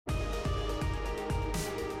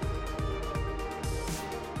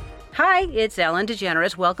Hi, it's Ellen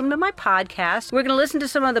DeGeneres. Welcome to my podcast. We're going to listen to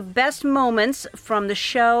some of the best moments from the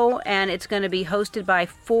show, and it's going to be hosted by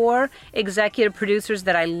 4 executive producers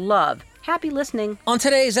that I love. Happy listening. On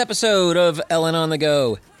today's episode of Ellen on the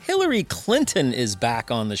Go, Hillary Clinton is back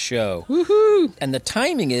on the show. Woohoo! And the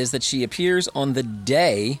timing is that she appears on the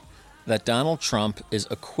day that Donald Trump is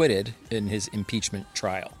acquitted in his impeachment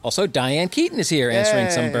trial. Also, Diane Keaton is here answering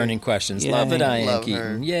some burning questions. Yay. Love the Diane Love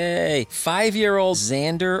Keaton. her. Yay. 5-year-old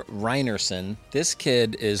Xander Reinerson. This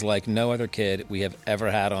kid is like no other kid we have ever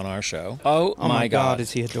had on our show. Oh my God.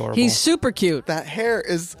 Is he adorable? He's super cute. That hair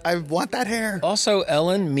is, I want that hair. Also,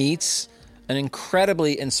 Ellen meets an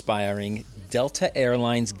incredibly inspiring Delta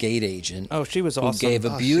Airlines gate agent. Oh, she was awesome. Who gave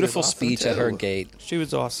a Oh, beautiful she was awesome, speech at her too. gate She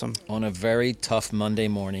was awesome. on a very tough Monday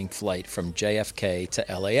morning flight from JFK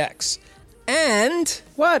to LAX. And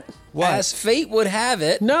What? as fate would have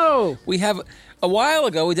it, No. we have a while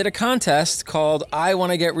ago we did a contest called I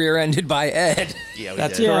Want to Get Rear-Ended by Ed. Yeah, we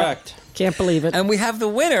That's did. correct. Can't believe it. And we have the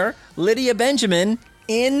winner, Lydia Benjamin,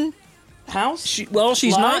 in House? she's Live?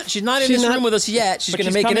 not in She's this not- room with us yet. She's But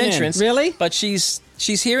going to she's make an coming in. entrance. Really? But she's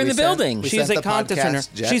here in We the sent- building. we She's sent a the contest podcast winner.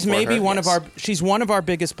 jet She's for maybe her, one of yes. our. She's one of our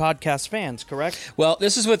biggest podcast fans. Correct? Well,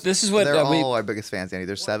 this is what They're we all our biggest fans, Andy.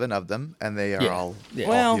 There's 7 of them, and they are all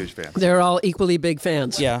Well, huge fans. They're all equally big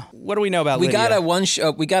fans. Yeah. What do we know about We Lydia?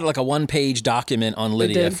 got we got like a 1-page document on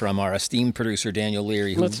Lydia did. from our esteemed producer Daniel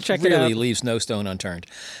Leary, who Let's check it really out. leaves no stone unturned,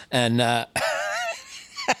 and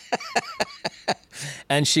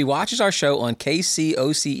and she watches our show on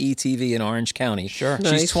KCOCE TV in Orange County. Sure.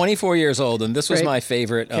 She's Nice. 24 years old, and this was Great. my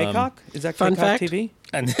favorite. K-Cock? Is that Fun K-Cock fact? TV?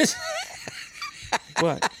 And this,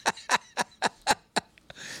 What?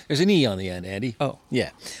 there's an E on the end, Andy. Oh. Yeah.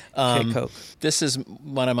 K-Coke. This is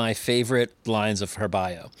one of my favorite lines of her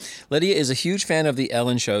bio. Lydia is a huge fan of The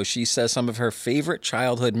Ellen Show. She says some of her favorite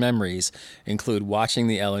childhood memories include watching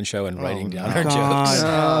The Ellen Show and writing down her jokes.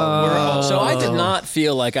 So I did not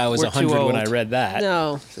feel like I was We're too 100 when I old. read that.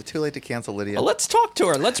 No. So too late to cancel Lydia. Well, let's talk to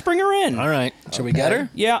her. Let's bring her in. All right. Should we get her?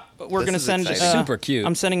 Yeah, we're This going to is send. exciting. Super cute.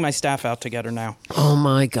 I'm sending my staff out to get her now. Oh,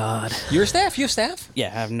 my God. Your staff? You have staff? Yeah,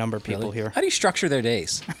 I have a number of people here. How do you structure their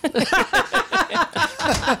days?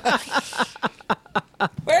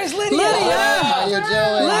 Where's Lydia? How you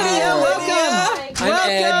doing? Lydia, welcome. I'm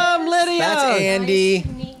Ed. Welcome, Lydia. That's Andy.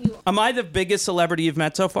 Am I the biggest celebrity you've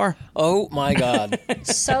met so far? Oh, my God.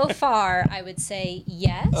 So far, I would say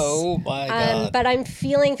yes. Oh, my God. But I'm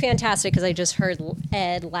feeling fantastic because I just heard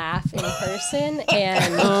Ed laugh in person,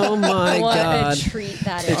 and Oh, my what God. a treat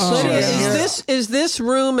that is. Lydia, Yeah. is this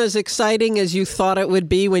room as exciting as you thought it would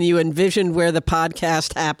be when you envisioned where the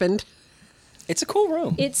podcast happened? It's a cool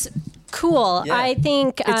room. It's cool. Yeah. I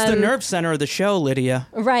think It's the nerve center of the show, Lydia.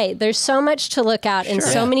 right. There's so much to look at and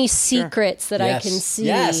so Yeah. many secrets that I Yes. can see.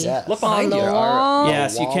 Yes. Look behind on you. the wall.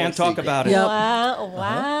 Yes, you wall can't of talk secrets. about it. Yep.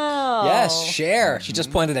 Wow. Yes, Cher. She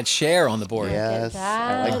just pointed at Cher on the board. Yes, I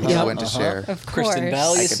that. like how Yep. I went to share. Of course. Kristen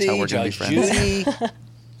Bell, you I can see, tell we're gonna be Judge friends. Judy.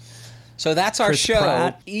 So that's our Chris show.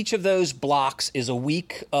 Pratt. Each of those blocks is a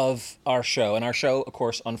week of our show, and our show, of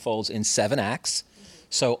course, unfolds in 7 acts.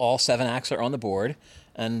 So all 7 acts are on the board.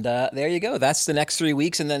 And there you go. That's the next 3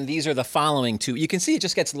 weeks, and then these are the following 2. You can see it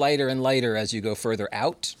just gets lighter and lighter as you go further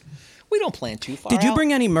out. We don't plan too far Did you out.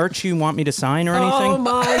 bring any merch you want me to sign or anything? Oh,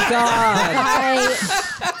 my God.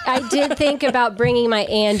 I did think about bringing my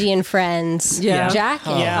Andy and Friends Yeah.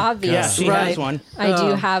 jacket, Yeah, obviously. she Right. has one. I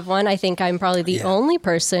do have one. I think I'm probably the only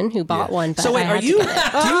person who bought one. But So wait, I are had to you? get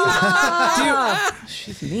it.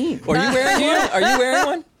 She's mean. Are you wearing one? Are you wearing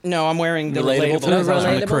one? No, I'm wearing the Relatable relatable because I was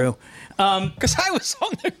on the Relatable? crew. Because I was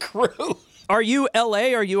on the crew. Are you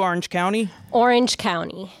LA? Are you Orange County? Orange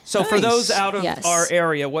County. So for Nice. those out of Yes. our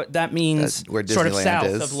area, what that means, That's where sort of Disneyland south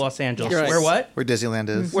is. of Los Angeles. Right. Where what? Where Disneyland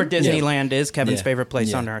is. Where Disneyland is, Kevin's Yeah. favorite place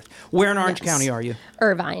Yeah. on earth. Where in Orange Yes. County are you?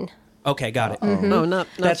 Irvine. Okay, got it. No, not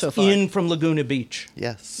That's so far. in from Laguna Beach.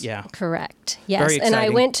 Yes. Yeah. Correct. Yes. Very And I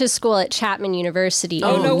exciting. went to school at Chapman University.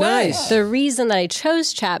 Oh, And no way. Nice. The reason that I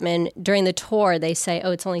chose Chapman during the tour, they say, oh,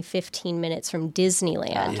 it's only 15 minutes from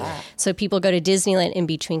Disneyland. So people go to Disneyland in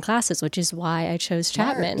between classes, which is why I chose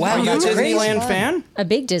Chapman. Wow. Are you a That's crazy. Disneyland fan? A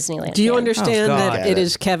big Disneyland Do you fan. understand Oh, that God. it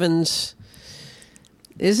is Kevin's...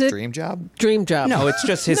 Is it? Dream job. Dream job. No, it's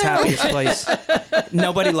just his happiest place.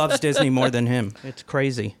 Nobody loves Disney more than him. It's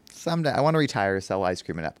crazy. Someday I want to retire, sell ice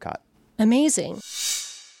cream at Epcot. Amazing.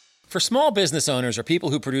 For small business owners or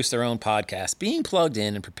people who produce their own podcast, being plugged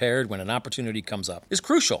in and prepared when an opportunity comes up is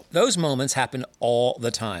crucial. Those moments happen all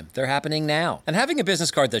the time. They're happening now. And having a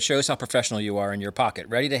business card that shows how professional you are in your pocket,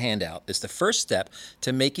 ready to hand out, is the first step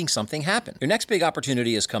to making something happen. Your next big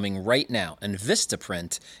opportunity is coming right now, and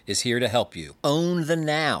Vistaprint is here to help you. Own the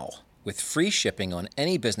now. with free shipping on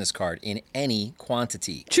any business card in any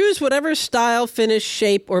quantity. Choose whatever style, finish,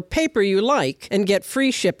 shape, or paper you like and get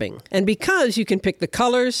free shipping. And because you can pick the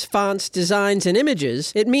colors, fonts, designs, and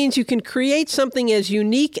images, it means you can create something as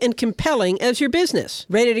unique and compelling as your business.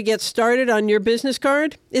 Ready to get started on your business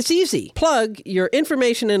card? It's easy. Plug your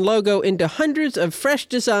information and logo into hundreds of fresh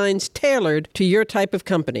designs tailored to your type of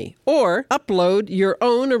company. Or upload your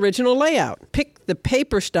own original layout. Pick the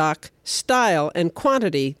paper stock, style, and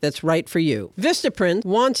quantity that's right for you. Vistaprint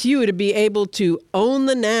wants you to be able to own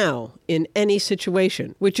the now in any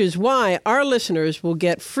situation, which is why our listeners will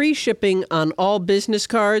get free shipping on all business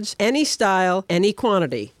cards, any style, any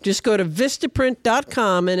quantity. Just go to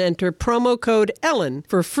Vistaprint.com and enter promo code Ellen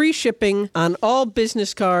for free shipping on all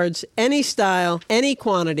business cards, any style, any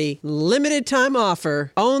quantity. Limited time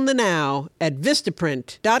offer. Own the now at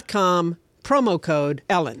Vistaprint.com, promo code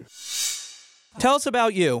Ellen. Tell us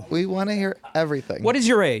about you. We want to hear everything. What is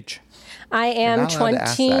your age? I am not allowed to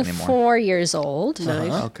ask that anymore. 24 years old.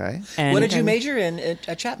 Okay. And What did you major in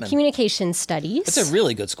at Chapman? Communication studies. It's a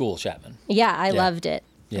really good school, Chapman. Yeah, I loved it.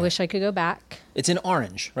 Yeah. I wish I could go back. It's in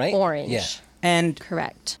Orange, right? Orange. Yeah. And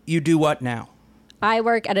Correct. you do what now? I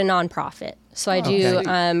work at a nonprofit. So I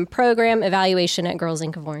do program evaluation at Girls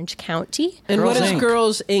Inc. of Orange County. And Girls what is Inc.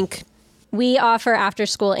 Girls Inc.? We offer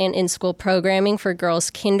after-school and in-school programming for girls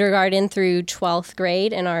kindergarten through 12th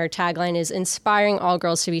grade, and our tagline is inspiring all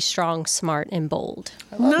girls to be strong, smart, and bold.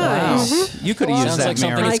 Nice. You could have used Sounds that, like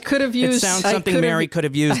something Mary. I could have used. It sounds I something could have- Mary could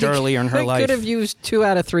have used earlier in her I life. could have used 2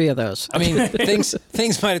 out of 3 of those. I mean,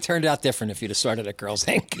 things might have turned out different if you'd have started at Girls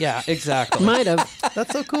Inc. Yeah, exactly. Might have.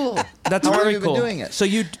 That's so cool. That's How long very have you cool. been doing it? So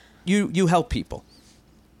you help people.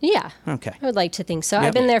 Yeah. Okay. I would like to think so. Yep.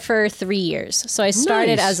 I've been there for 3 years. So I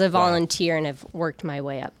started Nice. as a volunteer and have worked my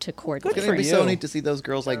way up to coordinator. It's gonna be so you. neat to see those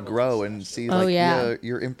girls like grow and see Oh, like yeah.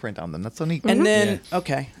 your imprint on them. That's so neat. And then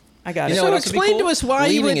okay, I got it. You know So what else would be explain cool? to us why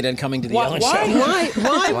you Leaving would- it and coming to the Why- Ellen why- Show. Why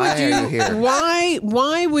Why would you? are you here?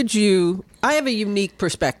 Why would you? I have a unique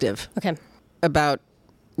perspective Okay. about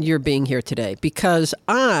your being here today because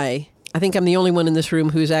I think I'm the only one in this room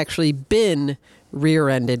who's actually been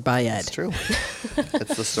rear-ended by Ed. It's true.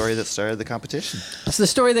 It's the story that started the competition. It's the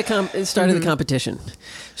story that started the competition.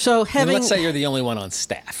 So And having let's say you're the only one on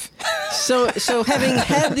staff. so having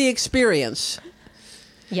had the experience,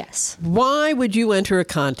 Yes. why would you enter a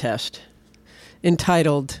contest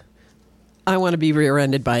entitled "I Want to Be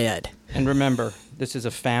Rear-Ended by Ed"? And remember, this is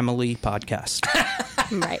a family podcast.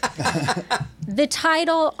 Right. The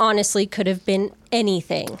title honestly could have been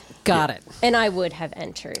anything, Got it. and I would have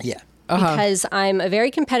entered. Yeah. Because I'm a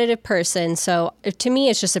very competitive person, so to me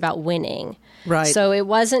it's just about winning. Right. So it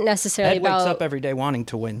wasn't necessarily Ed wakes about up every day wanting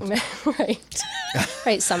to win. right.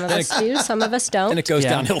 Right. Some of us do, some of us don't. And it goes Yeah.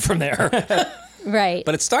 downhill from there. Right.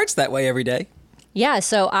 But it starts that way every day. Yeah,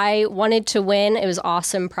 so I wanted to win. It was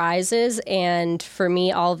awesome prizes. And for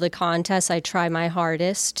me, all of the contests, I try my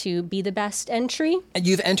hardest to be the best entry. And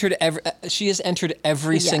you've entered she has entered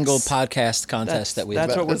every Yes. single podcast contest that we've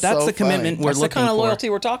That's done. what That's so the commitment funny. we're That's the looking kind of for. loyalty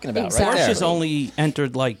we're talking about Exactly. right there. Portia's only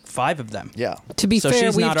entered like 5 of them. Yeah. To be So fair,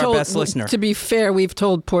 she's we've not our told best listener. To be fair, we've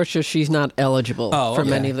told Portia she's not eligible for okay.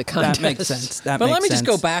 many of the contests. That makes sense. That But makes let me just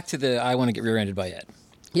go sense. back to the I want to get rear-ended by Ed.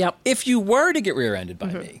 Yep. If you were to get rear-ended by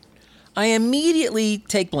me, I immediately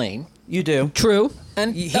take blame. You do. True.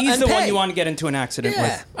 And He's and the one pay. you want to get into an accident Yeah,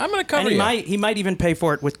 with. I'm going to cover And you. he might even pay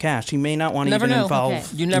for it with cash. He may not want to Never even know. involve Okay.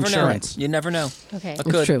 You never insurance. know. You never know. Okay. I It's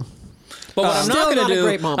could. It's true. But what I'm Still not going not to a do,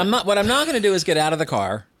 great moment. what I'm not going to do is get out of the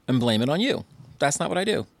car and blame it on you. That's not what I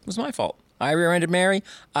do. It was my fault. I rear-ended Mary.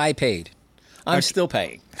 I paid. I'm still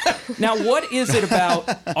paying. Now, what is it about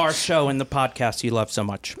our show and the podcast you love so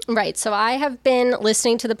much? Right. So I have been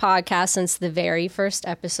listening to the podcast since the very first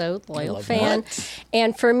episode, loyal fan.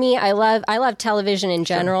 And for me, I love television in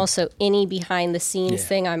general. So any behind the scenes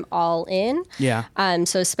thing, I'm all in. Yeah.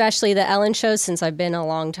 So especially the Ellen Show, since I've been a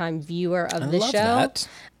longtime viewer of the love show. that.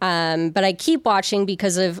 But I keep watching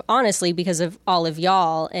because of all of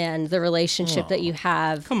y'all and the relationship that you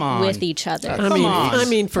have Come on. with each other. I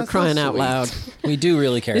mean, for crying out loud. We do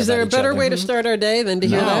really care Is there a about each better other. way to start our day than to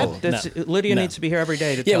hear that? Lydia needs to be here every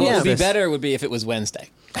day to Yeah, tell what us would be this. better would be if it was Wednesday.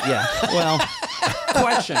 Yeah. Well,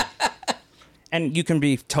 question. And you can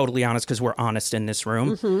be totally honest because we're honest in this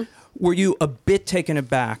room. Mm-hmm. Were you a bit taken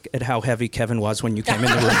aback at how heavy Kevin was when you came in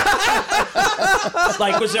the room?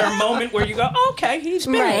 Like, was there a moment where you go, okay, he's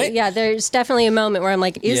big? Right. Yeah, there's definitely a moment where I'm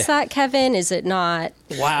like, is Yeah. that Kevin? Is it not?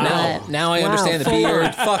 Now, now I Wow, understand the full beard.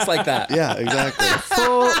 on. Fucks like that. Yeah, exactly.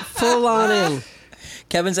 Full on in.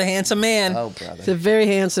 Kevin's a handsome man. Oh, brother. It's a very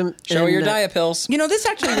handsome. Show her your and, diet pills. You know, this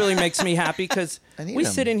actually really makes me happy because I need we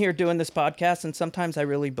him. sit in here doing this podcast, and sometimes I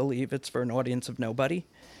really believe it's for an audience of nobody.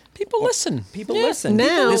 People listen. People listen.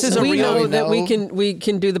 Now this is a we real. know that we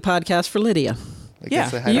can do the podcast for Lydia. I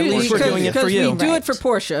guess Yeah. I had a Usually portion we're of doing it for Because you. we do it for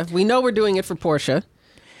Portia. We know we're doing it for Portia.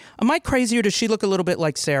 Am I crazy or does she look a little bit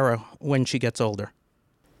like Sarah when she gets older?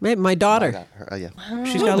 Maybe my daughter. got her. Yeah.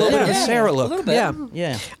 She's got a little bit of a Yeah. Sarah A look. little bit.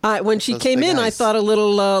 Yeah. Yeah. When she Those came big in, I eyes. thought a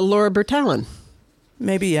little Laura Bertallon.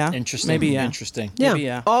 Maybe yeah. Interesting. Maybe yeah. Interesting. Yeah. Maybe,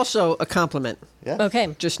 yeah. Also a compliment. Yeah.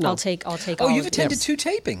 Okay, Just no. I'll take. Oh, all you've of attended this. 2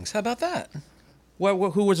 tapings. How about that?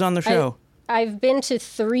 Who was on the show? I've been to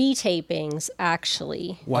 3 tapings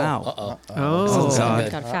actually. Wow. Oh,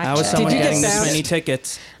 God. Got fact How is checked. someone Did you get getting this bounced? many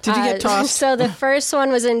tickets? Did you get tossed? So the first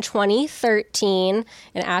one was in 2013,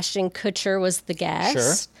 and Ashton Kutcher was the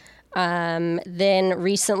guest. Then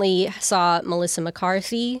recently saw Melissa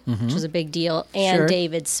McCarthy, which was a big deal, and Sure.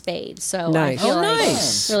 David Spade. So Nice. I feel Oh, like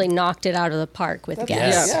nice. really knocked it out of the park with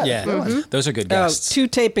guests. Yeah. Those are good Oh, guests. 2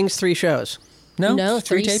 tapings, 3 shows. No,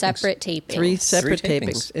 3 3 tapings. separate tapings. 3 separate Three tapings.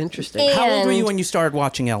 tapings. Interesting. And- How old were you when you started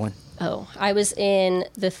watching Ellen? Oh, I was in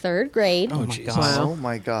the 3rd grade. Oh my God. Oh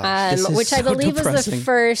my gosh. This is Which I so believe was the depressing.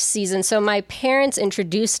 first season. So my parents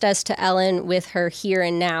introduced us to Ellen with her Here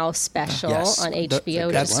and Now special Yes. on HBO,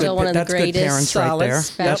 which That's is still good. one of the That's good greatest parents right solid there.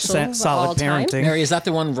 specials That's of all solid time. parenting. Mary, is that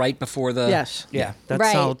the one right before the? Yes. Yeah, that's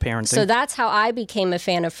right. solid parenting. So that's how I became a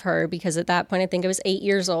fan of her, because at that point I think I was 8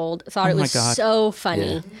 years old. Thought Oh it my was God. so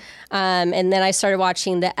funny. And then I started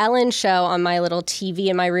watching the Ellen show on my little TV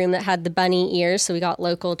in my room that had the bunny ears, so we got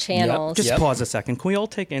local channels. Just Yep. pause a second. Can we all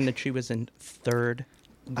take in that she was in 3rd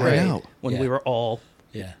grade know. when Yeah. we were all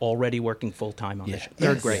Yeah. already working full time on Yeah. this?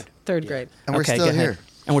 3rd Yes. grade. 3rd grade. And we're Okay, still go ahead. here.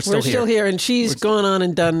 And we're still here. and she's gone on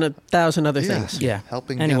and done 1,000 other Yeah. things. Yeah.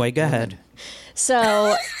 Helping Anyway, young go women. ahead.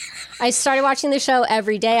 So I started watching the show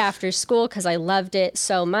every day after school because I loved it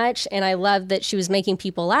so much. And I loved that she was making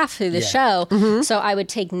people laugh through the Yeah. show. So I would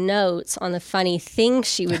take notes on the funny things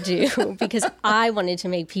she would do because I wanted to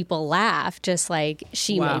make people laugh just like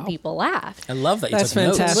she Wow. made people laugh. I love that you That's took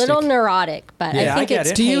notes. fantastic. A little neurotic, but Yeah, I think I get it's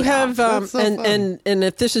it. Do you paid have off. That's so and, fun. and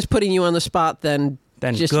if this is putting you on the spot, then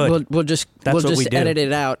just good. we'll just That's we'll what we just do. edit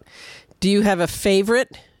it out. Do you have a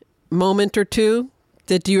favorite moment or two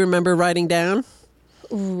that you remember writing down?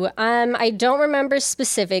 I don't remember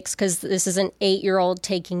specifics because this is an 8-year-old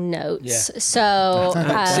taking notes. Yeah. So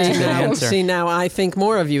answer. Now I think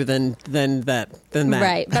more of you than that.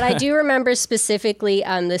 right, but I do remember specifically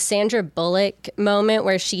the Sandra Bullock moment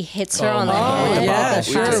where she hits her on the head. yeah, That's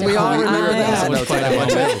sure. classic We all Hollywood. remember that. That was quite a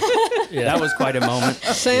moment. That was quite a moment.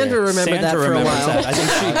 Sandra remembered that Sandra for a remembers while,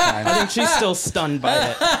 that. I think she's still stunned by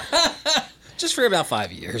it. Just for about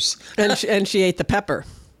 5 years. and she ate the pepper.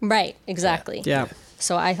 Right, exactly. Yeah.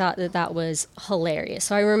 So I thought that was hilarious.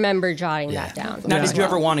 So I remember jotting that down. Now, as did you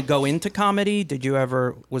ever well. want to go into comedy?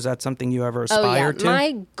 Was that something you ever Oh aspired yeah, to?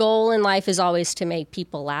 my goal in life is always to make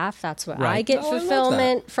people laugh. That's what I Right. get Oh, I love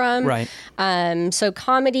fulfillment from. Right. So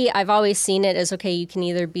comedy, I've always seen it as okay. You can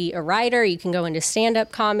either be a writer, you can go into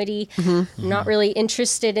stand-up comedy. I'm not really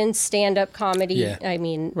interested in stand-up comedy. Yeah. I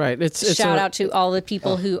mean, Right. It's shout a- out to all the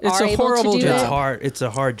people who It's are a able horrible to do job. It's it. hard. It's a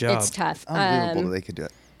hard job. It's tough. Unbelievable that they could do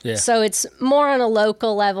it. Yeah. So it's more on a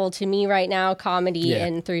local level to me right now, comedy Yeah.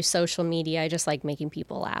 and through social media. I just like making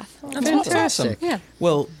people laugh. That's awesome. Yeah.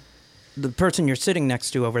 Well, the person you're sitting next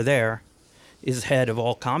to over there is head of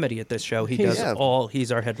all comedy at this show.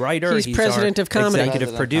 He's our head writer. He's president our of comedy.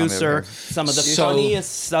 executive President of producer. comedy. Some of the So-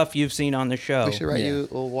 funniest stuff you've seen on the show We should write Yeah. you.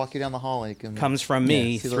 We'll walk you down the hall. And you can comes from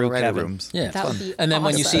me see the through writer Kevin. rooms. Yeah. That would be And then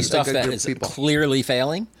when you see awesome. stuff A good that group is of people. clearly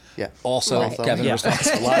failing, Yeah. also Right. Kevin Yeah.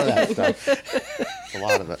 responsible. A lot of that stuff. A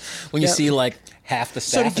lot of it. When you see like half the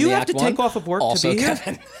staff did in you the have act to take one, off of work to also be here?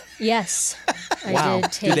 Kevin. Yes, I Wow.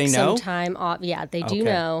 did Do take they know? some time off. Yeah, they do Okay.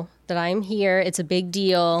 know that I'm here. It's a big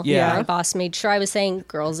deal. Yeah. My boss made sure I was saying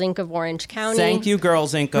Girls Inc. of Orange County. Thank you,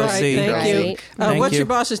 Girls Inc. OC. Right, thank you. Right. Thank What's you. your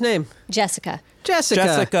boss's name? Jessica. Jessica.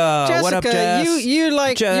 Jessica. What up, Jess?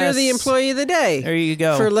 You're Jess. the employee of the day. There you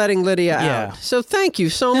go. For letting Lydia Yeah. out. So thank you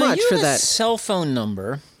so Now, much you for have a that. cell phone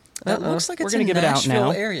number that looks like We're it's gonna a give it out Nashville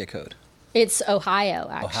now. area code. It's Ohio,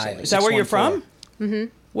 actually. Ohio. Is that where you're from?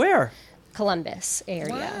 614. Where? Columbus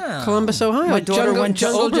area. Wow. Columbus, Ohio. My daughter Jungle, went to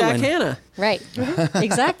Jungle Jack Oberlin. Hanna. Right.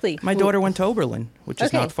 Exactly. My daughter went to Oberlin, which is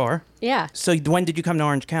Okay. not far. Yeah. So when did you come to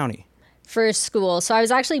Orange County? For school. So I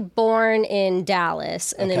was actually born in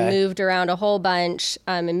Dallas and then Okay. moved around a whole bunch.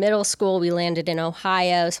 In middle school, we landed in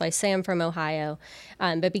Ohio. So I say I'm from Ohio.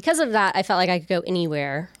 But because of that, I felt like I could go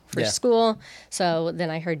anywhere for Yeah. school. So then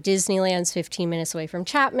I heard Disneyland's 15 minutes away from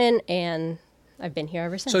Chapman, and I've been here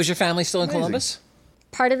ever since. So is your family still in Columbus?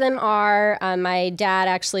 Part of them are, my dad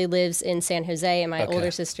actually lives in San Jose, and my Okay.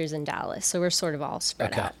 older sister's in Dallas. So we're sort of all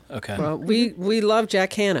spread Okay. out. Okay. Well, we love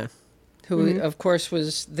Jack Hanna, who, of course,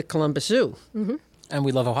 was the Columbus Zoo. And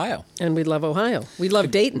we love Ohio. And we love Ohio. We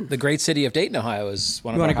love Dayton. The great city of Dayton, Ohio is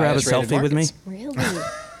one of our highest rated You want to grab a selfie with me? Really?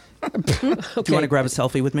 Do you want to grab a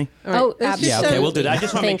selfie with me? Oh, absolutely. Yeah, okay, we'll do that. I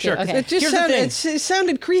just want to make sure. Okay. It just Here's the sounded, thing. it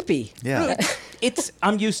sounded creepy. Yeah.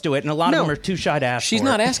 I'm used to it, and a lot of them are too shy to ask. She's for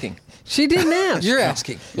not it. asking. She didn't ask. You're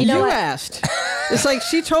asking. You know what? asked. It's like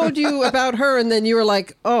she told you about her, and then you were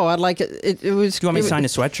like, "Oh, I'd like it." It was. Do you want me to sign a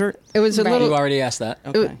sweatshirt? It was a Right. little. You already asked that.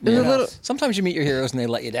 It was a little. Sometimes you meet your heroes and they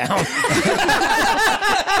let you down.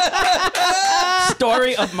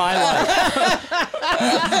 Story of my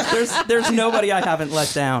life. there's nobody I haven't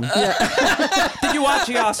let down. Did you watch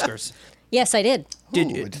the Oscars? Yes, I did.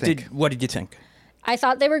 What did you think? I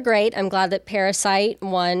thought they were great. I'm glad that Parasite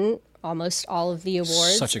won almost all of the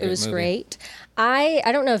awards. Such a great It was movie. great. I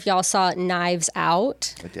don't know if y'all saw Knives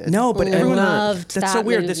Out. I did. No, but everyone Loved That's that so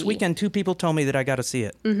weird. This movie. weekend, 2 people told me that I got to see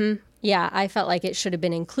it. Yeah, I felt like it should have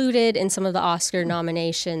been included in some of the Oscar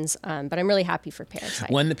nominations, but I'm really happy for Parasite.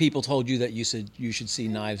 When the people told you that you said you should see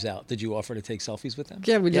Knives Out, did you offer to take selfies with them?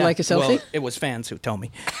 Yeah, would you like a selfie? Well, it was fans who told me.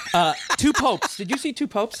 2 Popes. Did you see 2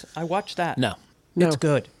 Popes? I watched that. No. It's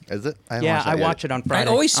good. Is it? I haven't Yeah, watched that I yet. watch it on Friday.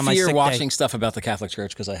 I always on my fear sick watching day. stuff about the Catholic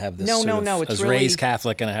Church because I have this No, sort of, it's as really- raised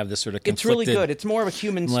Catholic, and I have this sort of It's conflicted... really good. It's more of a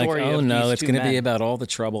human I'm like, story. oh of no, these it's two going to be men. about all the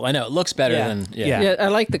trouble. I know, it looks better than... Yeah. Yeah, I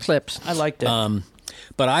like the clips. I liked it.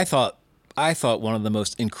 But I thought one of the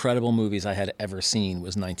most incredible movies I had ever seen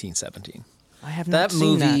was 1917. I have not That seen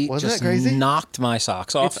movie that. Wasn't just it crazy? knocked my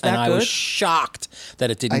socks off, It's that and I was good? shocked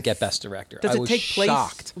that it didn't get Best Director. Does I it was take place?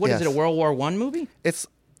 shocked. What is Yes. it? A World War I movie? It's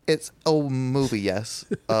a movie, yes,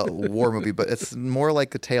 a war movie, but it's more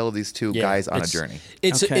like a tale of these two guys on a It's- journey.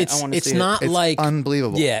 It's Okay, I wanna it's see it. not It's like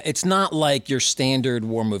unbelievable. Yeah, it's not like your standard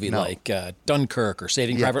war movie like Dunkirk or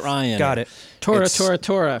Saving Private Ryan. Got it.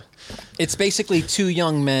 Tora. It's basically 2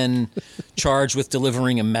 young men charged with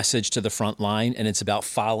delivering a message to the front line, and it's about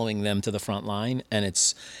following them to the front line. And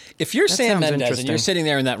it's if you're Sam sounds Mendes and interesting. you're sitting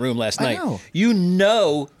there in that room last I night, know. you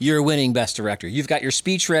know you're winning Best Director. You've got your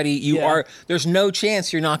speech ready. You Yeah. are. There's no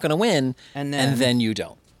chance you're not going to win, And then- you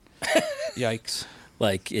don't. Yikes.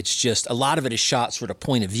 Like, it's just a lot of it is shot sort of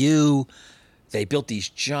point of view. They built these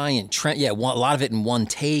giant a lot of it in one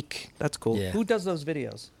take. That's cool. Yeah. Who does those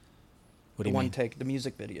videos? What do The you one mean? take, the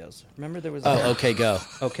music videos. Remember there was. Oh, okay, go.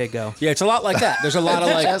 Okay, go. Yeah, it's a lot like that. There's a lot of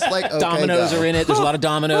Just like, okay, dominoes go. are in it. There's a lot of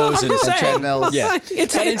dominoes and saying. Treadmills. yeah.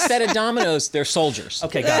 But instead of dominoes, they're soldiers.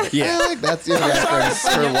 Okay, got it. Yeah. I like that's your reference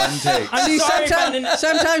for one take. See, sorry if I didn't-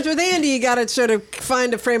 sometimes with Andy, you got to sort of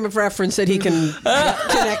find a frame of reference that he can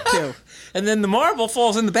connect to. And then the marble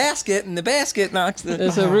falls in the basket, and the basket knocks the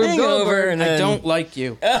There's a Rube thing over. Goldberg. And I then don't like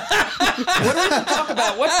you. What did we talk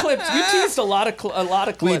about? What clips? You teased a lot of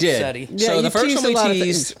clips, we did. Eddie. Yeah, So you the first teased one a lot we of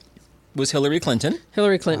teased was Hillary Clinton.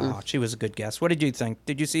 Hillary Clinton. Oh, she was a good guess. What did you think?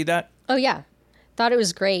 Did you see that? Oh, yeah. Thought it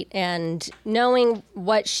was great. And knowing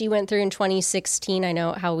what she went through in 2016, I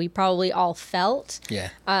know how we probably all felt Yeah.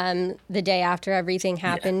 the day after everything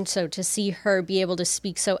happened. So to see her be able to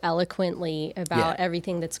speak so eloquently about Yeah.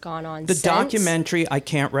 everything that's gone on The since. documentary I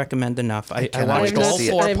can't recommend enough. I cannot watched wait to all see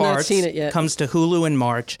it. 4 I have not parts. seen it yet. Comes to Hulu in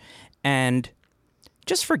March, and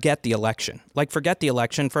just forget the election. Like, forget the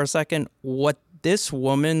election for a second. What this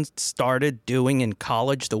woman started doing in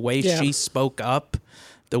college, the way Yeah. she spoke up,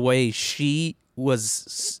 the way she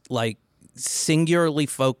was like singularly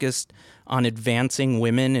focused on advancing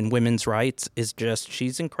women and women's rights is just,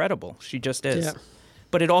 she's incredible. She just is. Yeah.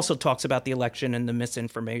 But it also talks about the election and the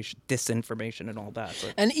misinformation, disinformation, and all that. So.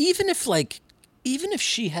 And even if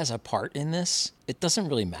she has a part in this, it doesn't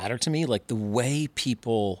really matter to me. Like, the way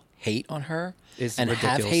people hate on her Is and have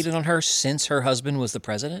ridiculous. hated on her since her husband was the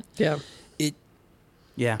president, Yeah.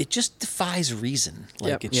 Yeah. it just defies reason.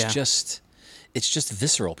 Like, Yep. it's just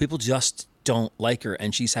visceral. People just don't like her,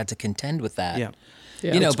 and she's had to contend with that. Yeah.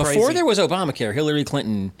 Yeah. You know, It's before crazy. there was Obamacare, Hillary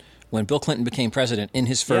Clinton, when Bill Clinton became president in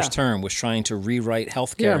his first term, was trying to rewrite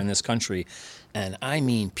health care Yeah. in this country. And I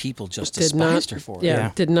mean, people just Did not, despised her for it.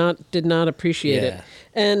 yeah, did not appreciate it.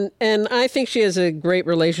 Yeah. And I think she has a great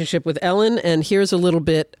relationship with Ellen. And here's a little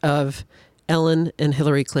bit of Ellen and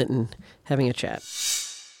Hillary Clinton having a chat.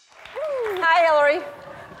 Hi, Hillary.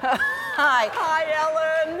 Hi.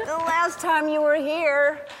 Hi, Ellen. The last time you were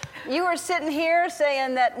here, you were sitting here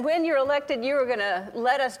saying that when you're elected, you were going to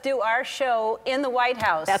let us do our show in the White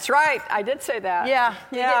House. That's right. I did say that. Yeah.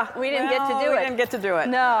 Yeah. We didn't get to Well, do it. We didn't get to do it.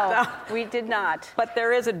 No, we did not. But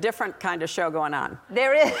there is a different kind of show going on.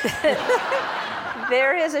 There is.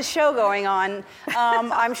 There is a show going on.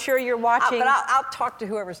 I'm sure you're watching. But I'll talk to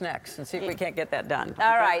whoever's next and see if we can't get that done.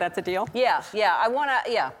 All right. That's a deal? Yeah. I want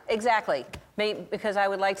to, exactly. Because I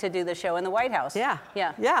would like to do the show in the White House. Yeah.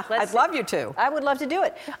 Yeah. I'd love you to. I would love to do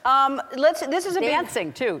it. This is a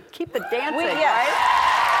Dancing, too. Keep the dancing, right?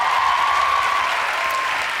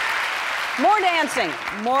 More dancing.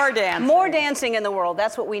 More dancing. More dancing in the world.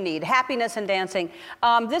 That's what we need. Happiness and dancing.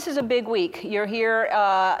 This is a big week. You're here.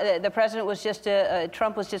 The president was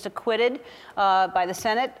Trump was just acquitted by the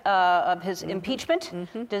Senate of his impeachment.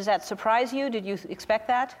 Mm-hmm. Does that surprise you? Did you expect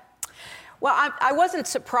that? Well, I wasn't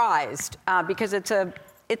surprised because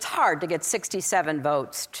it's hard to get 67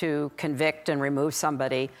 votes to convict and remove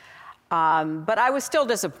somebody. But I was still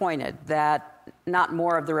disappointed that not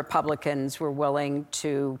more of the Republicans were willing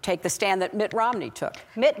to take the stand that Mitt Romney took.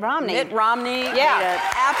 Mitt Romney made an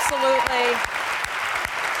absolutely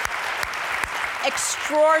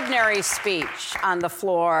extraordinary speech on the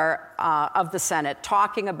floor of the Senate,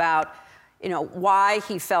 talking about why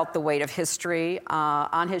he felt the weight of history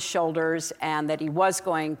on his shoulders and that he was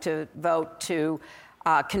going to vote to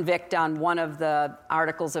convict on one of the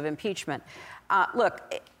articles of impeachment.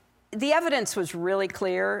 Look, the evidence was really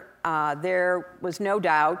clear. There was no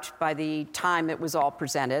doubt by the time it was all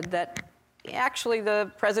presented that actually the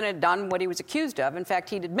president had done what he was accused of. In fact,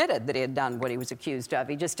 he'd admitted that he had done what he was accused of.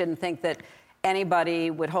 He just didn't think that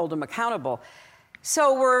anybody would hold him accountable.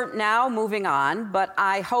 So we're now moving on, but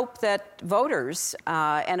I hope that voters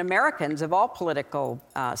and Americans of all political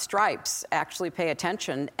stripes actually pay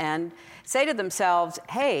attention and say to themselves,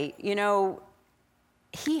 hey,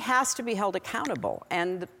 he has to be held accountable.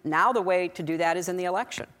 And now the way to do that is in the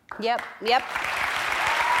election. Yep.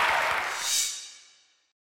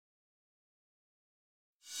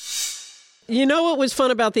 You know what was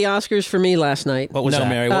fun about the Oscars for me last night? What was that?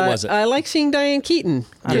 Mary, what was it? I like seeing Diane Keaton.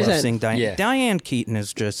 I love seeing Diane. Yeah. Diane Keaton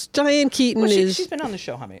is just... Diane Keaton is... She's been on the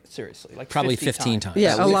show how many? Seriously, like probably 15 times.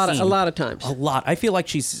 Yeah, a lot of times. A lot. I feel like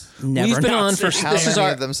she's never... We've been on for... How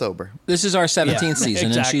many of them sober? This is our 17th season,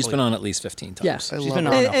 and exactly. she's been on at least 15 times. Yeah. She's been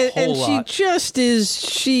on a whole lot. And she just is...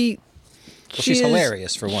 She's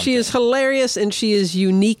hilarious, for one thing. She is hilarious, and she is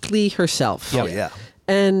uniquely herself. Oh, yeah.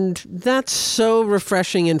 And that's so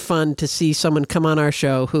refreshing and fun to see someone come on our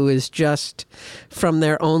show who is just from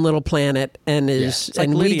their own little planet and is... It's like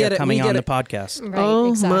and Lydia we get it, coming we get on it. the podcast. Right, Oh,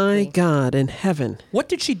 exactly. my God in heaven. What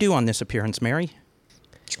did she do on this appearance, Mary?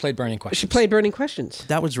 She played Burning Questions. She played Burning Questions.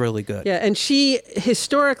 That was really good. Yeah, and she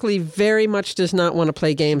historically very much does not want to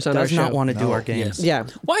play games on our show. Does not want to do our games. Yeah.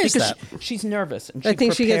 Why is Because that? she's nervous. And I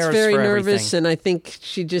think she gets prepares very for nervous, everything. and I think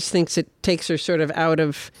she just thinks it takes her sort of out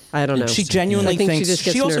of, I don't know. She genuinely I think thinks... she just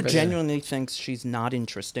gets also nervous. genuinely thinks she's not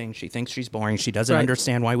interesting. She thinks she's boring. She doesn't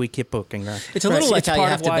understand why we keep booking her. It's a little like how you part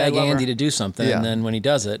have of to why I beg love her. Andy to do something, Yeah. and then when he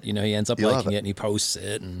does it, he ends up You love liking it. it, and he posts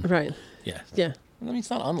it. And Right. Yeah. Yeah. I mean,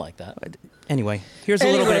 it's not unlike that. Anyway, here's a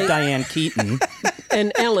little bit of Diane Keaton.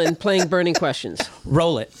 And Ellen playing Burning Questions.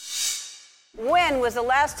 Roll it. When was the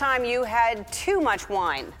last time you had too much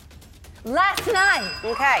wine? Last night.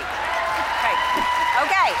 Okay.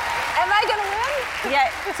 Am I going to win?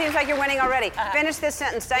 Yeah, it seems like you're winning already. Finish this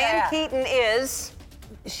sentence. Diane Keaton is...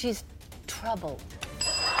 She's trouble.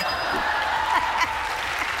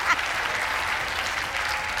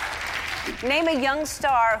 Name a young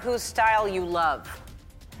star whose style you love.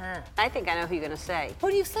 I think I know who you're going to say. Who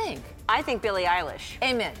do you think? I think Billie Eilish.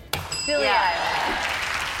 Amen. Billie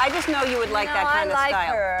Eilish. I just know you would like that kind of I like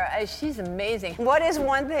style. her. She's amazing. What is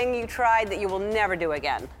one thing you tried that you will never do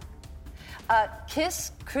again?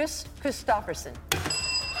 Kiss Chris Christopherson.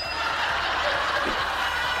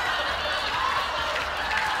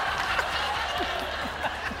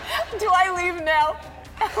 Do I leave now?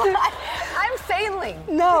 I'm failing.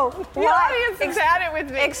 No. The audience has had it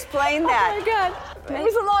with me. Explain that. Oh my God. It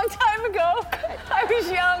was a long time ago. I was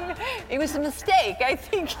young. It was a mistake. I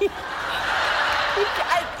think he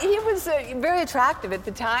was very attractive at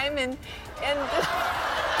the time, and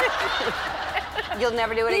You'll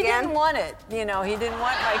never do it he again? didn't want it. He didn't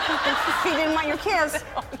want my kiss. He didn't want your kiss?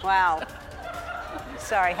 Wow.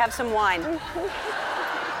 Sorry, have some wine.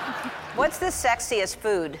 What's the sexiest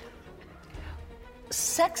food?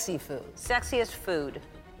 Sexy food. Sexiest food.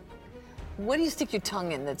 What do you stick your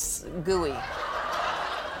tongue in that's gooey?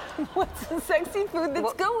 What's the sexy food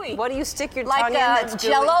that's gooey? What do you stick your Like tongue in that's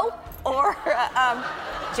gooey? Jell-O? Or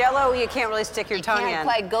Jell-O, you can't really stick your tongue can't in.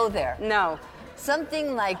 quite go there. No.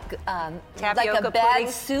 Something like Tapioca a bad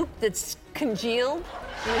pudding? soup that's congealed.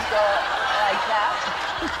 You just go like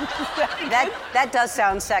that. That does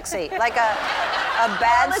sound sexy. Like a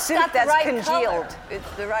bad Well, it's soup got the that's right congealed. color.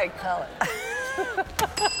 It's the right color.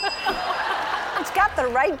 It's got the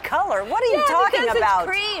right color. What are you Yeah, talking because about?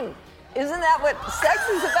 It's cream. Isn't that what sex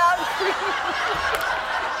is about?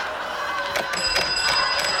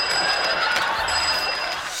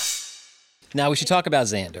 Cream. Now we should talk about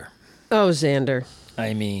Xander. Oh, Xander.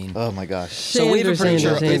 I mean, Oh my gosh. so we have a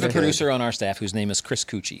Xander. producer on our staff whose name is Chris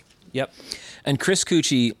Cucci. Yep. And Chris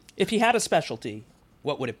Cucci, If he had a specialty,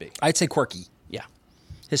 what would it be? I'd say quirky. Yeah.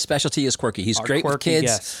 His specialty is quirky. He's Are great with quirky, kids,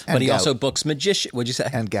 yes. but And he gout. also books magician. What'd you say?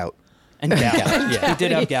 And gout. And gout. Yeah. He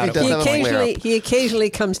did have gout. He does have a flare-up. He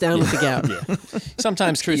occasionally comes down with the gout.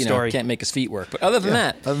 Sometimes True story. can't make his feet work. But other than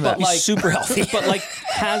that, But he's like, super healthy. But like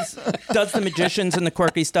does the magicians and the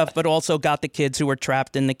quirky stuff, but also got the kids who were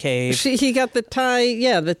trapped in the cave. He got the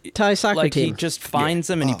Thai soccer Like team. he just finds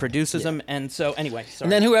them and he produces them. And so anyway, sorry.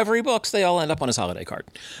 And then whoever he books, they all end up on his holiday card.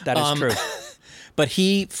 That is true. But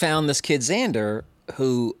he found this kid Xander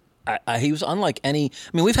who he was unlike any.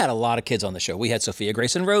 I mean, we've had a lot of kids on the show. We had Sophia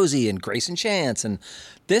Grace and Rosie and Grace and Chance, and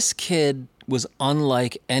this kid was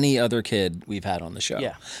unlike any other kid we've had on the show.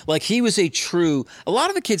 Yeah. Like he was a lot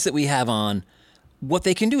of the kids that we have on, what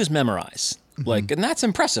they can do is memorize. Like, and that's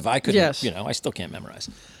impressive. I couldn't, Yes. I still can't memorize.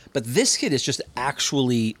 But this kid is just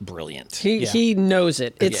actually brilliant. He knows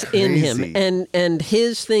it. It's in Crazy. him. And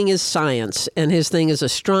his thing is science, and his thing is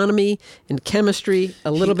astronomy and chemistry,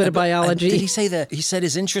 a little bit of biology. Did he say that? He said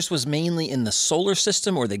his interest was mainly in the solar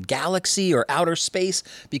system or the galaxy or outer space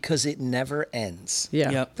because it never ends.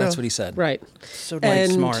 Yeah. Yep. That's what he said. Right. So damn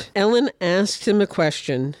And smart. Ellen asked him a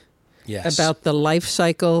question Yes. about the life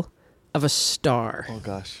cycle of a star. Oh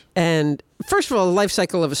gosh. And first of all, the life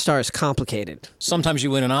cycle of a star is complicated. Sometimes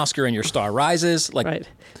you win an Oscar and your star rises. Like, Right.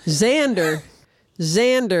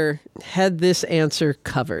 Xander had this answer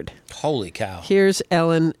covered. holy cow. Here's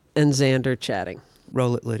Ellen and Xander chatting.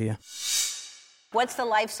 Roll it, Lydia. What's the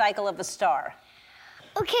life cycle of a star?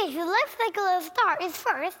 Okay, so the life cycle of a star is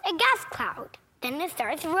first a gas cloud. Then it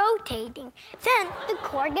starts rotating. Then the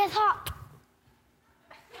core gets hot.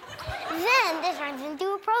 Then it turns into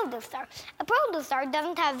a protostar. A protostar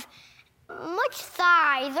doesn't have much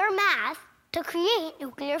size or mass to create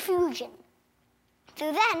nuclear fusion.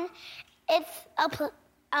 So then it's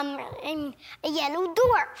a yellow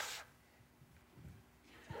dwarf.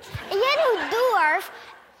 A yellow dwarf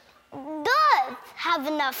does have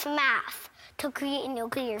enough mass to create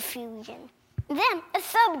nuclear fusion. Then a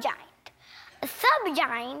subgiant. A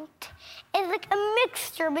subgiant is like a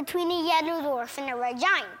mixture between a yellow dwarf and a red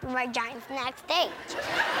giant. The red giant's the next stage.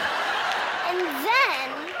 And then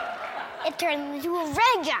it turns into a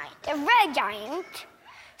red giant. A red giant.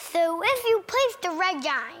 So if you place the red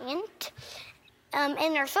giant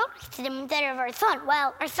in our solar system instead of our sun,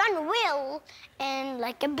 well, our sun will, in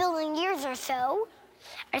like 1 billion years or so,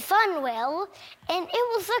 our sun will, and it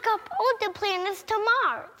will suck up all the planets to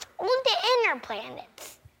Mars, all the inner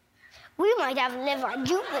planets. We might have to live on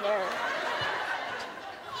Jupiter.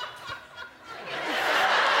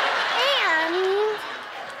 And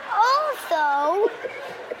also,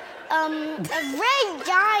 a red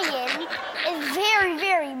giant is very,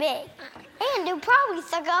 very big. And it'll probably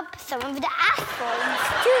suck up some of the asteroids,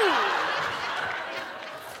 too.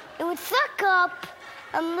 It would suck up,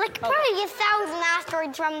 probably 1,000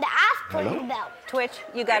 asteroids from the asteroid belt. Twitch,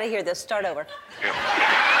 you got to hear this. Start over.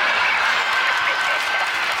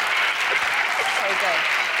 Very good.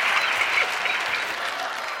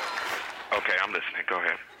 Okay, I'm listening. Go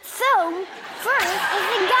ahead. So, first is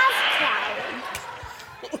the gas cloud.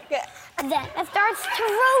 And then it starts to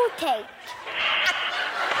rotate.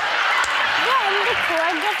 Then the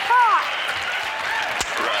core gets hot.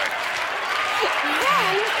 Right.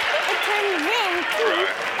 Then it turns into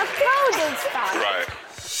a protostar. Right.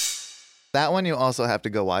 That one you also have to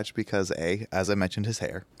go watch because as I mentioned, his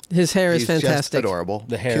hair. His hair is He's fantastic. just adorable.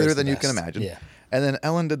 The hair Cuter is the than you best. can imagine. Yeah. And then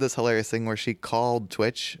Ellen did this hilarious thing where she called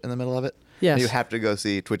Twitch in the middle of it. Yes. And you have to go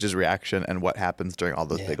see Twitch's reaction and what happens during all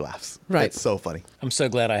those big laughs. Right. It's so funny. I'm so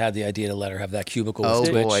glad I had the idea to let her have that cubicle Oh with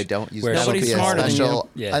Twitch. boy, don't use where that. Nobody's she'll be smarter than you. special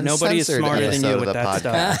Yeah. Nobody is uncensored smarter than episode you of with the that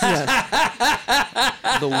podcast.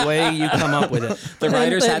 stuff. The way you come up with it. The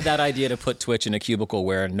writers had that idea to put Twitch in a cubicle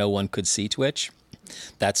where no one could see Twitch.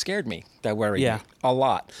 That scared me. That worried Yeah. me a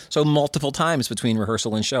lot. So multiple times between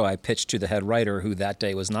rehearsal and show, I pitched to the head writer, who that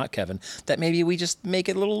day was not Kevin, that maybe we just make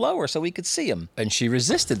it a little lower so we could see him. And she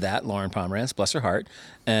resisted that, Lauren Pomerantz, bless her heart.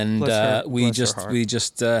 And Bless her we just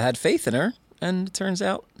heart. had faith in her, and it turns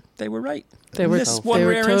out they were right. They were, This they one were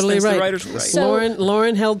rare totally instance, right. the writers were right. So-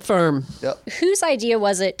 Lauren held firm. Whose idea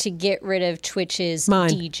was it to get rid of Twitch's Mine.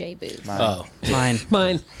 DJ booth? Oh, Mine.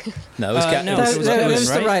 Mine. no, it was no, That it was was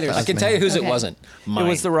the right? writers. I can tell you whose it Okay. wasn't. Mine. It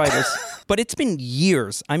was the writers. But it's been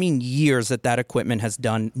years. I mean, years that equipment has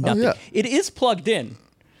done nothing. yeah. It is plugged in.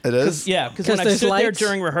 It is? Yeah, because 'Cause when I there's stood there lights?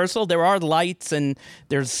 during rehearsal, there are lights and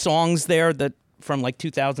there's songs there that from like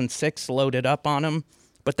 2006 loaded up on them.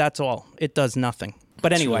 But that's all. It does nothing.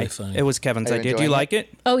 But anyway, really funny. it was Kevin's Are you idea. Do you enjoying like it?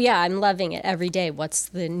 Oh yeah, I'm loving it every day. What's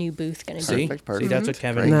the new booth going to be? See, that's what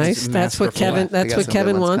Kevin. Great. Nice. That's what masterful Kevin. at. That's We got what some good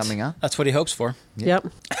Kevin ones wants. coming up. That's what he hopes for. Yep.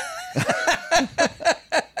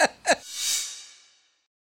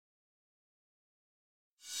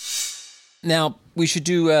 Now, we should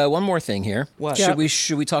do one more thing here. What?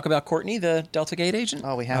 Should we talk about Courtney, the Delta Gate agent?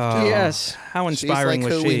 Oh, we have to. Yes. How She's inspiring like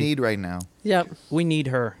was who she? we need right now. Yep. We need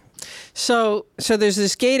her. So there's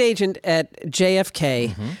this gate agent at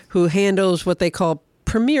JFK who handles what they call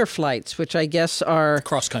premier flights, which I guess are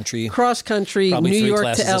Cross country. cross-country, Probably New 3 York to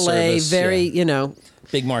classes of L.A., service, very, yeah.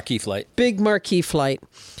 Big marquee flight. big marquee flight.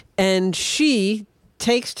 And she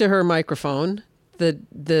takes to her microphone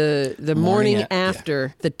the morning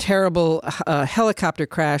after the terrible helicopter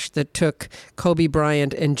crash that took Kobe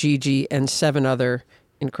Bryant and Gigi and 7 other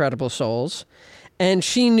incredible souls. And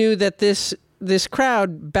she knew that this crowd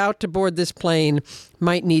about to board this plane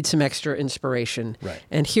might need some extra inspiration. Right.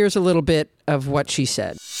 And here's a little bit of what she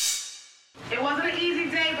said. It wasn't an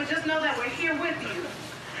easy day, but just know that we're here with you.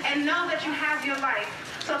 And know that you have your life.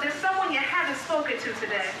 So if there's someone you haven't spoken to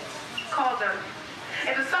today, call them.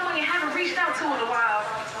 If there's someone you haven't reached out to in a while,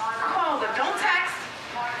 call them. Don't text.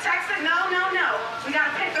 Text it, no. We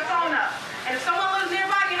gotta pick the phone up. And if someone lives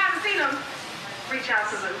nearby and you haven't seen them, reach out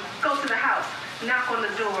to them. Go to the house. Knock on the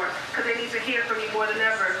door, because they need to hear from you more than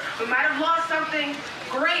ever. We might have lost something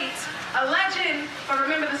great, a legend, but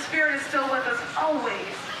remember the spirit is still with us always.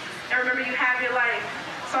 And remember you have your life.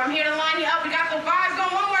 So I'm here to line you up. We got the vibes going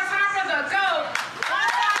one more time for the go. One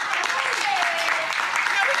time for the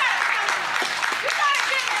Now we gotta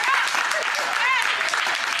give it up.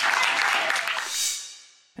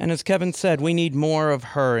 And as Kevin said, we need more of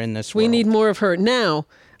her in this world. We need more of her. Now,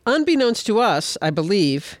 unbeknownst to us, I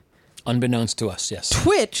believe, Unbeknownst to us, yes.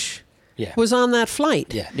 Twitch Yeah. was on that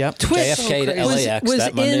flight. Yeah. Yep. Twitch JFK to LAX was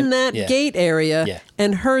that Monday. in that Yeah. gate area Yeah.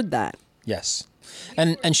 and heard that. Yes.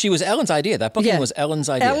 And she was Ellen's idea. That booking Yeah. was Ellen's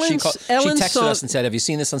idea. Ellen she texted saw- us and said, have you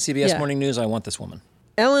seen this on CBS Yeah. Morning News? I want this woman.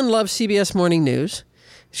 Ellen loves CBS Morning News.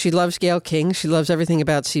 She loves Gayle King. She loves everything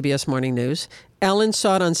about CBS Morning News. Ellen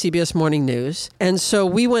saw it on CBS Morning News. And so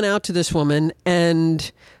we went out to this woman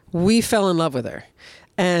and we fell in love with her.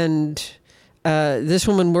 And this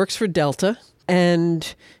woman works for Delta.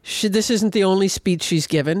 And this isn't the only speech she's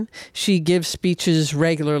given. She gives speeches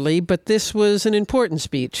regularly, but this was an important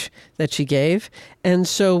speech that she gave. And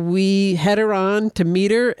so we had her on to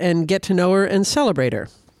meet her and get to know her and celebrate her.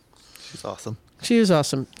 She's awesome. She was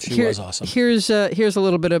awesome. She was awesome. Here's a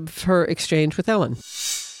little bit of her exchange with Ellen.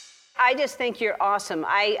 I just think you're awesome.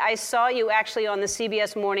 I saw you actually on the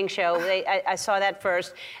CBS Morning Show. I saw that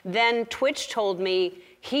first. Then Twitch told me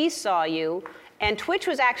he saw you. And Twitch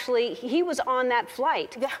was actually, he was on that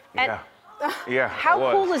flight. Yeah. And Yeah.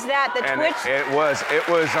 how cool is that? That And Twitch. It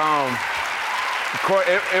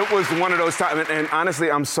was one of those times, and honestly,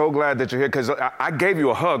 I'm so glad that you're here, because I gave you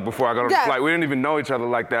a hug before I got on the flight. We didn't even know each other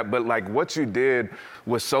like that, but like what you did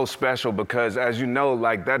was so special, because as you know,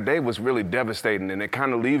 like that day was really devastating, and it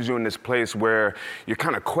kind of leaves you in this place where you're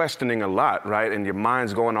kind of questioning a lot, right? And your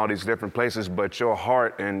mind's going all these different places, but your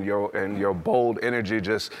heart and your bold energy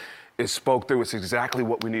just, it spoke through. It's exactly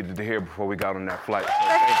what we needed to hear before we got on that flight. So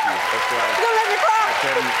thank you. It's like, You're gonna let me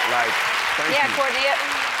cry? thank Yeah, you.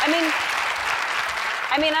 Courtney.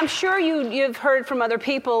 I mean, I'm sure you've heard from other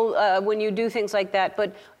people when you do things like that,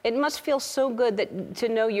 but it must feel so good to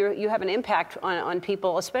know you have an impact on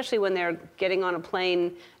people, especially when they're getting on a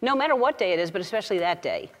plane, no matter what day it is, but especially that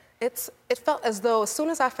day. It felt as though as soon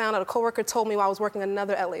as I found out, a coworker told me while I was working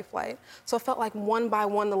another LA flight. So it felt like one by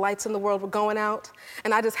one the lights in the world were going out,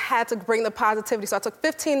 and I just had to bring the positivity. So I took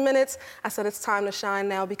 15 minutes. I said, it's time to shine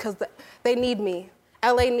now, because they need me.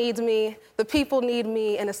 LA needs me, the people need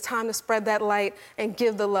me, and it's time to spread that light and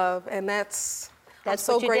give the love. And I'm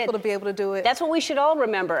so what you grateful did. to be able to do it. That's what we should all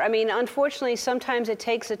remember. I mean, unfortunately, sometimes it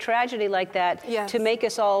takes a tragedy like that to make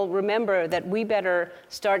us all remember that we better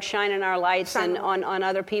start shining our lights on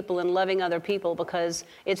other people and loving other people, because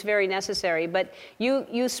it's very necessary. But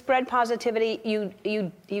you spread positivity.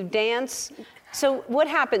 You dance. So what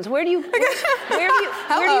happens? Where do you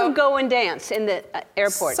go and dance in the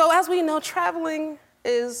airport? So as we know, traveling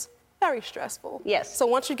is very stressful. Yes. So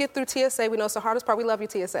once you get through TSA, we know it's the hardest part. We love you,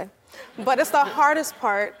 TSA. But it's the hardest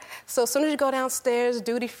part. So as soon as you go downstairs,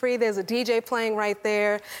 duty free, there's a DJ playing right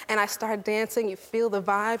there, and I start dancing. You feel the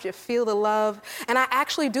vibes, you feel the love. And I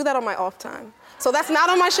actually do that on my off time. So that's not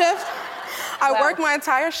on my shift. I work my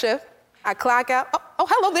entire shift. I clock out. Oh,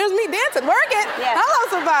 hello, there's me dancing. Work it. Yeah. Hello,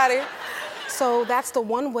 somebody. So that's the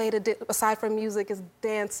one way aside from music, is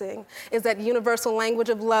dancing, is that universal language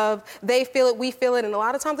of love. They feel it, we feel it, and a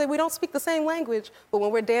lot of times we don't speak the same language, but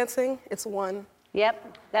when we're dancing, it's one.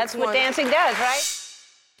 Yep, that's what dancing does, right?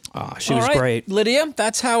 Oh, she was great. Lydia,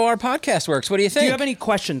 that's how our podcast works. What do you think? Do you have any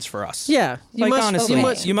questions for us? Yeah. Honestly,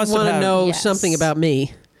 you must want to know something about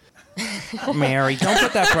me. Mary, don't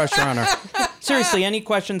put that pressure on her. Seriously, any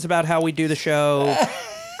questions about how we do the show?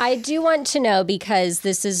 I do want to know, because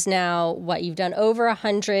this is now what you've done, over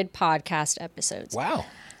 100 podcast episodes. Wow.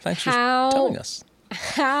 Thanks for telling us.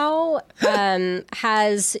 How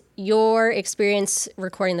has your experience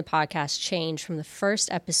recording the podcast changed from the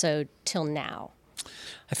first episode till now?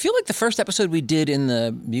 I feel like the first episode we did in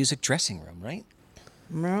the music dressing room, right?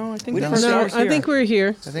 No, I think I think we were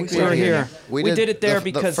here. I think we were here. We did it there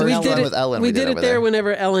because the first one with Ellen. We did it there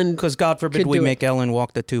whenever Ellen. Because God forbid we make Ellen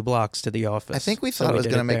walk the 2 blocks to the office. I think we thought it was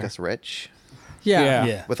going to make us rich.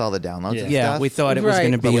 Yeah. With all the downloads and yeah, stuff. we thought it was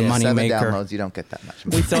going to be a money 7 maker. downloads, you don't get that much.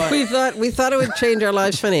 We thought it would change our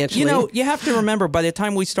lives financially. You know, you have to remember, by the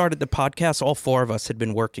time we started the podcast, all 4 of us had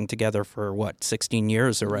been working together for 16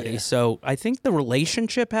 years already. Yeah. So I think the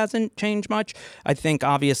relationship hasn't changed much. I think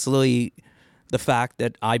obviously the fact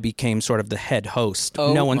that I became sort of the head host,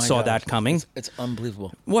 no one saw that coming. It's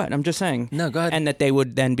unbelievable. What? I'm just saying. No, go ahead. And that they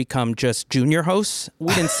would then become just junior hosts.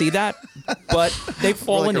 We didn't see that, but they've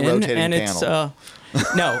fallen in, and panel.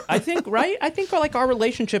 it's. No, I think, right? I think like our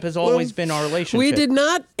relationship has always been our relationship. We did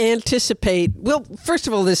not anticipate. Well, first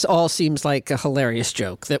of all, this all seems like a hilarious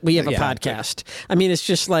joke that we have a podcast. I mean, it's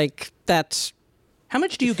just like that's. How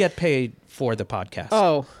much do you get paid for the podcast?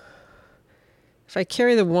 Oh, if I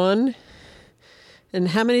carry the one, and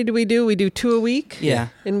how many do? We do 2 a week. Yeah,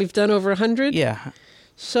 and we've done over 100. Yeah.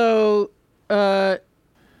 So,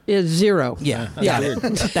 is 0. Yeah. Weird.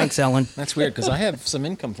 Thanks, Ellen. That's weird because I have some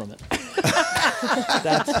income from it.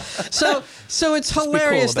 So it's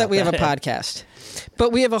hilarious that we have a podcast.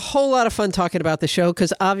 But we have a whole lot of fun talking about the show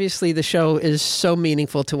because obviously the show is so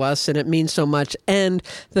meaningful to us and it means so much. And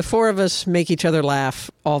the 4 of us make each other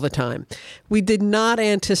laugh all the time. We did not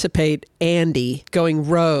anticipate Andy going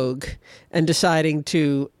rogue and deciding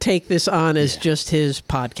to take this on as just his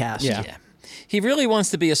podcast. Yeah. He really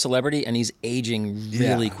wants to be a celebrity, and he's aging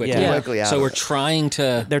really quickly. Quickly so we're trying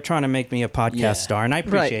to... They're trying to make me a podcast star, and I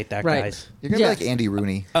appreciate that, guys. You're going to be like Andy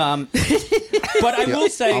Rooney. But I will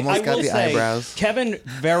say, eyebrows. Kevin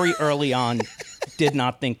very early on did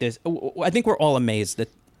not think this. I think we're all amazed that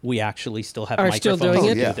we actually still have microphones still doing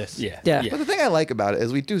to it? do this. Yeah. But the thing I like about it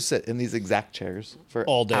is we do sit in these exact chairs for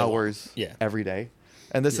all day hours every day.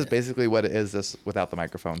 And this is basically what it is, this without the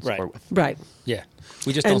microphones. Right. Or with. Right. Yeah.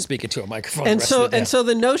 We just don't speak into a microphone. And so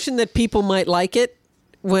the notion that people might like it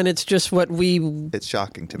when it's just what it's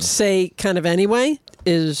shocking to me. Say kind of anyway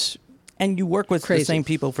is... And you work with crazy. the same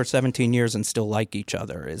people for 17 years and still like each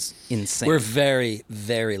other is insane. We're very,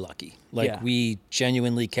 very lucky. We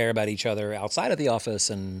genuinely care about each other outside of the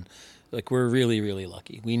office, and we're really, really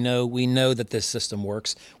lucky. We know that this system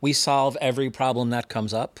works. We solve every problem that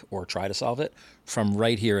comes up, or try to solve it, from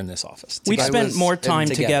right here in this office. We've spent more time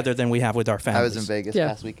together than we have with our families. I was in Vegas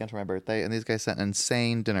last weekend for my birthday, and these guys sent an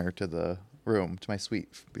insane dinner to the room, to my suite,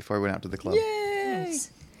 before we went out to the club. Yay!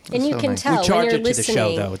 And you can nice. tell we charge when you're it listening. to the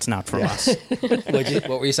show, though. It's not from us.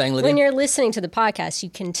 What were you saying, Lydia? When you're listening to the podcast, you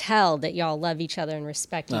can tell that y'all love each other and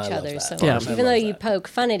respect each other so much. Even though you poke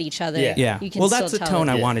fun at each other, you can still tell. Well, that's the tone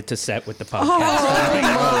I wanted to set with the podcast.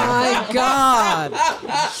 Oh, my God.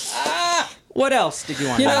 What else did you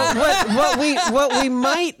want to know? What we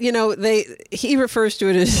might, he refers to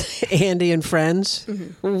it as Andy and Friends.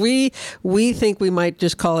 Mm-hmm. We think we might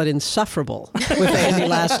just call it Insufferable with Andy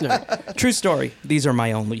Lassner. True story. These are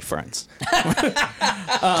my only friends.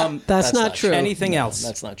 That's not true. Anything else?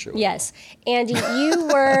 That's not true. Yes. Andy, you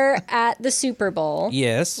were at the Super Bowl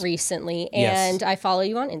recently, and I follow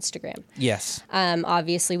you on Instagram. Yes.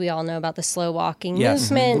 Obviously, we all know about the slow walking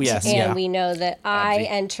movement, and we know that I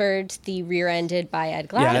entered the rear-ended by Ed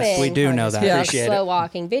Glavin. Yes, we do know that. Appreciate slow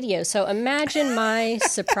walking video. So imagine my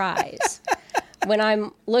surprise when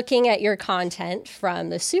I'm looking at your content from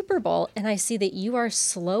the Super Bowl and I see that you are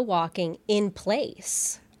slow walking in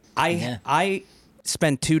place. I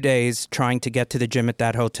spent 2 days trying to get to the gym at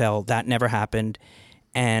that hotel. That never happened.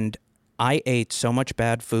 And I ate so much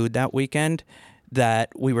bad food that weekend that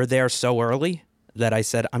we were there so early that I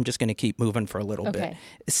said, I'm just going to keep moving for a little bit.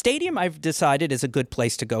 Stadium, I've decided, is a good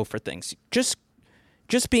place to go for things. Just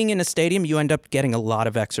being in a stadium, you end up getting a lot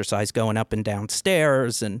of exercise going up and down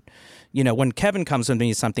stairs. And, when Kevin comes with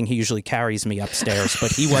me something, he usually carries me upstairs,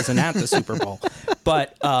 but he wasn't at the Super Bowl.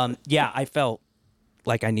 But, I felt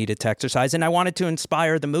like I needed to exercise. And I wanted to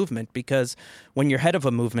inspire the movement because when you're head of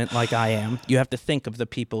a movement like I am, you have to think of the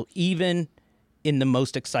people, even in the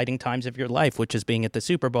most exciting times of your life, which is being at the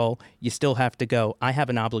Super Bowl, you still have to go, I have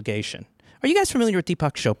an obligation. Are you guys familiar with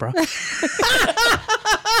Deepak Chopra?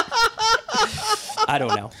 I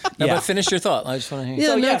don't know. No, but finish your thought. I just want to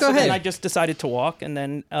hear. Yeah, go ahead. Then I just decided to walk, and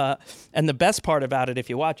then and the best part about it, if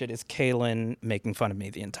you watch it, is Kaylin making fun of me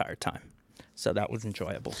the entire time. So that was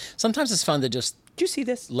enjoyable. Sometimes it's fun to just. Did you see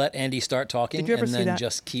this? Let Andy start talking, Did you ever and see then that?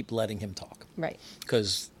 just keep letting him talk. Right.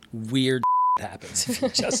 Because weird happens if you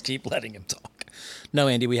just keep letting him talk. No,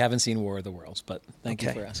 Andy, we haven't seen War of the Worlds, but thank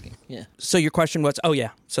you for asking. Yeah. So your question was,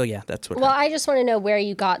 that's what. Well, I just want to know where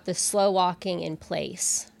you got the slow walking in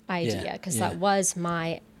place idea, because that was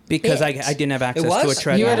my because I bit. didn't have access to a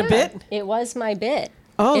treadmill. You had a bit? It was my bit.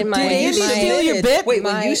 Oh, did Andy steal your bit? Wait,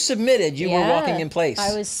 when you submitted, you were walking in place.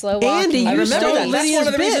 I was slow walking. Andy, you I remember stole that. That's one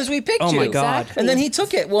of the Lydia's reasons we picked Oh you. my God. And then he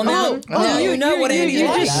took it. Well, now you know what Andy you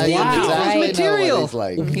likes. just steal people's material.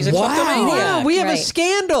 He's a kleptomaniac. Wow, we have a Right.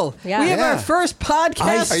 scandal. Yeah. We have our Yeah. first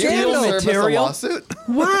podcast Are you scandal. going to serve us a material? lawsuit?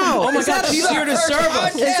 Wow. Oh my Is God, that she's here to serve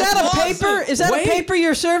us. Is that a paper? Is that a paper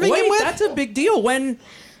you're serving him with? That's a big deal. When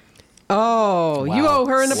Oh, you owe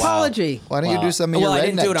her an Wow. apology. Why don't you do some of your I redneck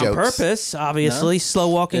didn't do it on jokes? purpose. Obviously, slow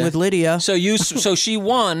walking with Lydia. So she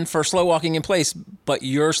won for slow walking in place, but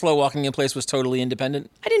your slow walking in place was totally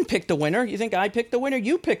independent. I didn't pick the winner. You think I picked the winner?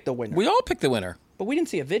 You picked the winner. We all picked the winner. But we didn't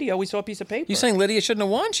see a video. We saw a piece of paper. You saying Lydia shouldn't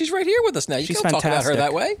have won? She's right here with us now. You She's can't talk about her fantastic.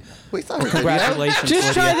 that way. We thought Congratulations, Just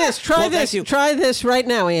Lydia. try this. Try Well, this. thank you. Try this right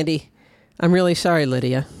now, Andy. I'm really sorry,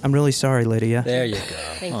 Lydia. I'm really sorry, Lydia. There you go.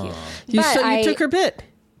 Thank you. You But said you took her bit.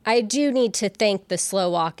 I do need to thank the slow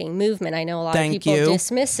walking movement. I know a lot Thank of people you.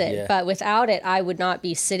 dismiss it, Yeah. but without it, I would not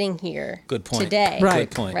be sitting here Good point. today. Right.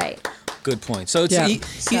 Good point. Right. Good point. So it's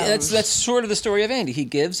Yeah. that's sort of the story of Andy. He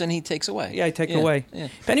gives and he takes away. Yeah, I take away. Yeah.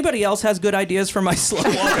 If anybody else has good ideas for my slow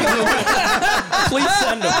walking, please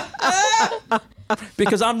send them.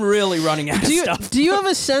 Because I'm really running out of stuff. Do you have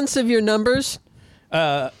a sense of your numbers?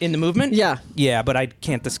 In the movement? Yeah. Yeah, but I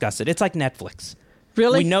can't discuss it. It's like Netflix.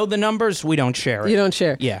 Really? We know the numbers, we don't share it. You don't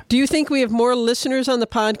share? Yeah. Do you think we have more listeners on the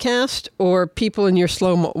podcast or people in your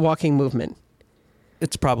slow walking movement?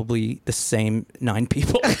 It's probably the same 9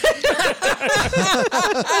 people.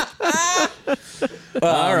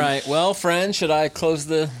 All right. Well, friend, should I close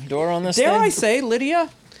the door on this Dare thing? I say, Lydia,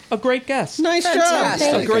 a great guest. Nice Fantastic.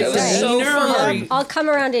 job. Thank great you. demeanor, So fun. very- I'll come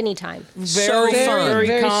around anytime. Very fun. Very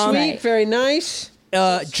Very calm. sweet, very nice.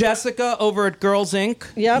 Jessica over at Girls Inc.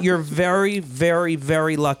 Yep. You're very, very,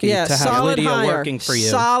 very lucky Yeah, to have solid Lydia hire. working for you.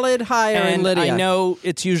 Solid hire in And Lydia. I know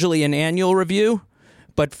it's usually an annual review,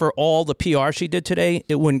 but for all the PR she did today,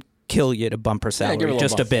 it wouldn't kill you to bump her salary give her a little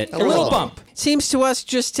just a bump. bit. A A little little bump. Seems to us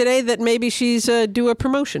just today that maybe she's due a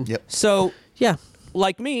promotion. Yep. So, Yeah.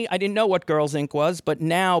 like me, I didn't know what Girls Inc. was, but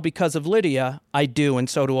now because of Lydia, I do, and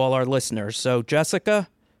so do all our listeners. So, Jessica,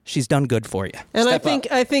 she's done good for you. And Step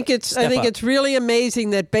I think Step up. it's really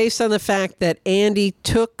amazing that based on the fact that Andy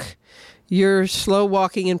took your slow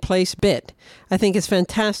walking in place bit, I think it's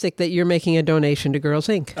fantastic that you're making a donation to Girls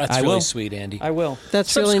Inc. That's I really will. sweet, Andy. I will.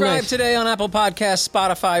 That's really Subscribe nice. today on Apple Podcasts,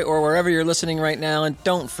 Spotify, or wherever you're listening right now. And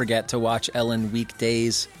don't forget to watch Ellen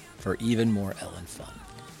weekdays for even more Ellen fun.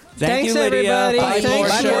 Thank Thanks, you, Lydia. everybody. Bye,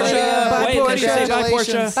 Thanks, Portia. Portia. Bye, Wait, can you say bye,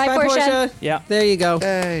 Portia? Congratulations. Bye, Portia. Yeah. There you go.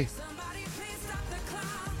 Hey.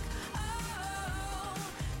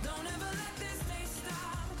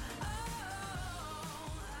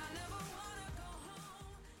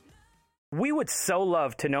 We would so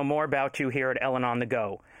love to know more about you here at Ellen on the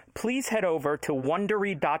Go. Please head over to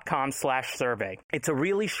Wondery.com/survey. It's a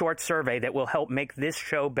really short survey that will help make this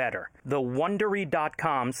show better. The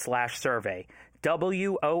Wondery.com/survey.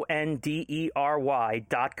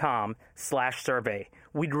 WONDERY.com/survey.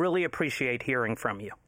 We'd really appreciate hearing from you.